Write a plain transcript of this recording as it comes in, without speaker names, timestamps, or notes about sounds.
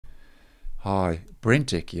Hi,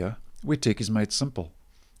 BrenTech here, where tech is made simple.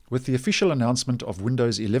 With the official announcement of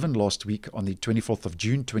Windows 11 last week on the 24th of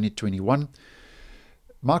June 2021,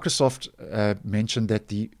 Microsoft mentioned that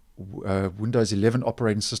the Windows 11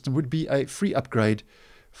 operating system would be a free upgrade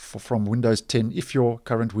from Windows 10 if your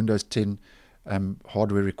current Windows 10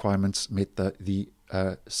 hardware requirements met the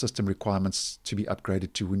system requirements to be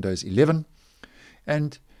upgraded to Windows 11.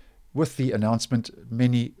 And with the announcement,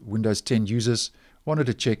 many Windows 10 users wanted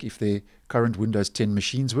to check if their current Windows 10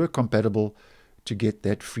 machines were compatible to get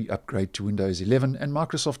that free upgrade to Windows 11. And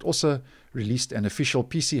Microsoft also released an official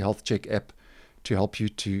PC Health Check app to help you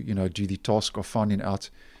to do the task of finding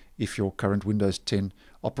out if your current Windows 10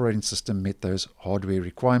 operating system met those hardware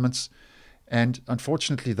requirements. And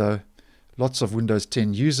unfortunately though, lots of Windows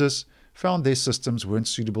 10 users found their systems weren't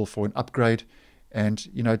suitable for an upgrade, and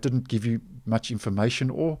it didn't give you much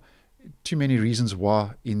information or too many reasons why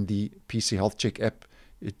in the PC Health Check app.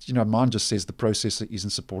 Mine just says the processor isn't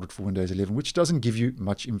supported for Windows 11, which doesn't give you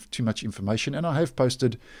too much information. And I have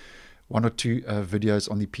posted one or two videos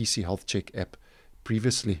on the PC Health Check app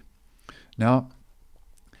previously. Now,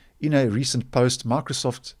 in a recent post,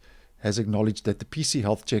 Microsoft has acknowledged that the PC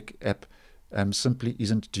Health Check app simply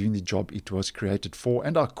isn't doing the job it was created for.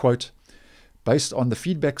 And I quote, "Based on the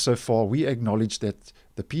feedback so far, we acknowledge that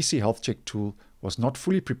the PC Health Check tool was not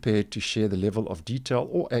fully prepared to share the level of detail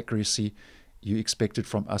or accuracy you expected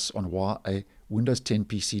from us on why a Windows 10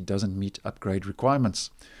 PC doesn't meet upgrade requirements.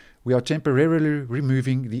 We are temporarily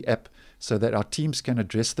removing the app so that our teams can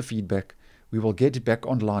address the feedback. We will get it back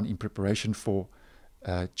online in preparation for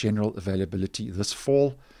general availability this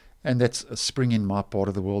fall." And that's spring in my part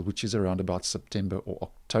of the world, which is around about September or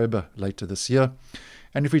October later this year.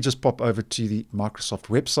 And if we just pop over to the Microsoft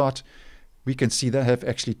website, we can see they have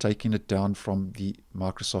actually taken it down from the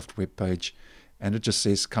Microsoft webpage, and it just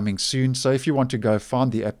says coming soon. So if you want to go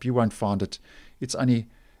find the app, you won't find it. It's only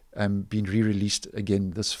been re-released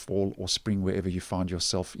again this fall or spring, wherever you find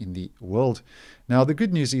yourself in the world. Now, the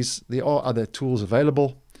good news is there are other tools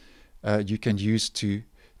available you can use to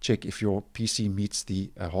check if your PC meets the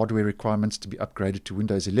hardware requirements to be upgraded to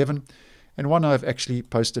Windows 11. And one I've actually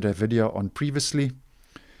posted a video on previously.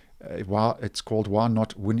 It's called Why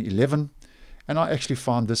Not Win 11. And I actually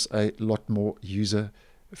found this a lot more user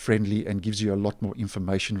friendly and gives you a lot more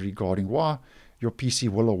information regarding why your PC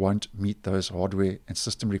will or won't meet those hardware and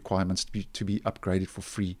system requirements to be upgraded for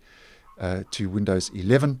free to Windows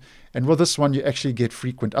 11. And with this one, you actually get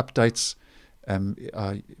frequent updates.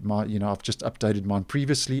 I've just updated mine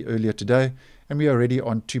earlier today, and we are already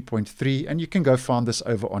on 2.3, and you can go find this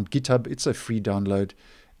over on GitHub. It's a free download,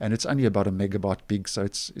 and it's only about 1 megabyte big, so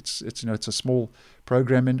it's a small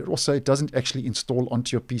program, and also it doesn't actually install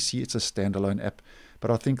onto your PC. It's a standalone app, but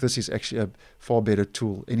I think this is actually a far better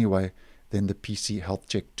tool anyway than the PC Health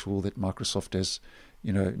Check tool that Microsoft has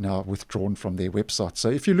now withdrawn from their website. So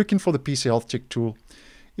if you're looking for the PC Health Check tool,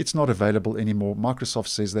 it's not available anymore. Microsoft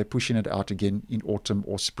says they're pushing it out again in autumn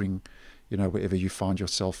or spring, wherever you find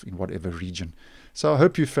yourself in whatever region. So I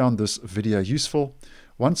hope you found this video useful.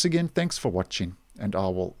 Once again, thanks for watching, and I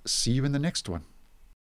will see you in the next one.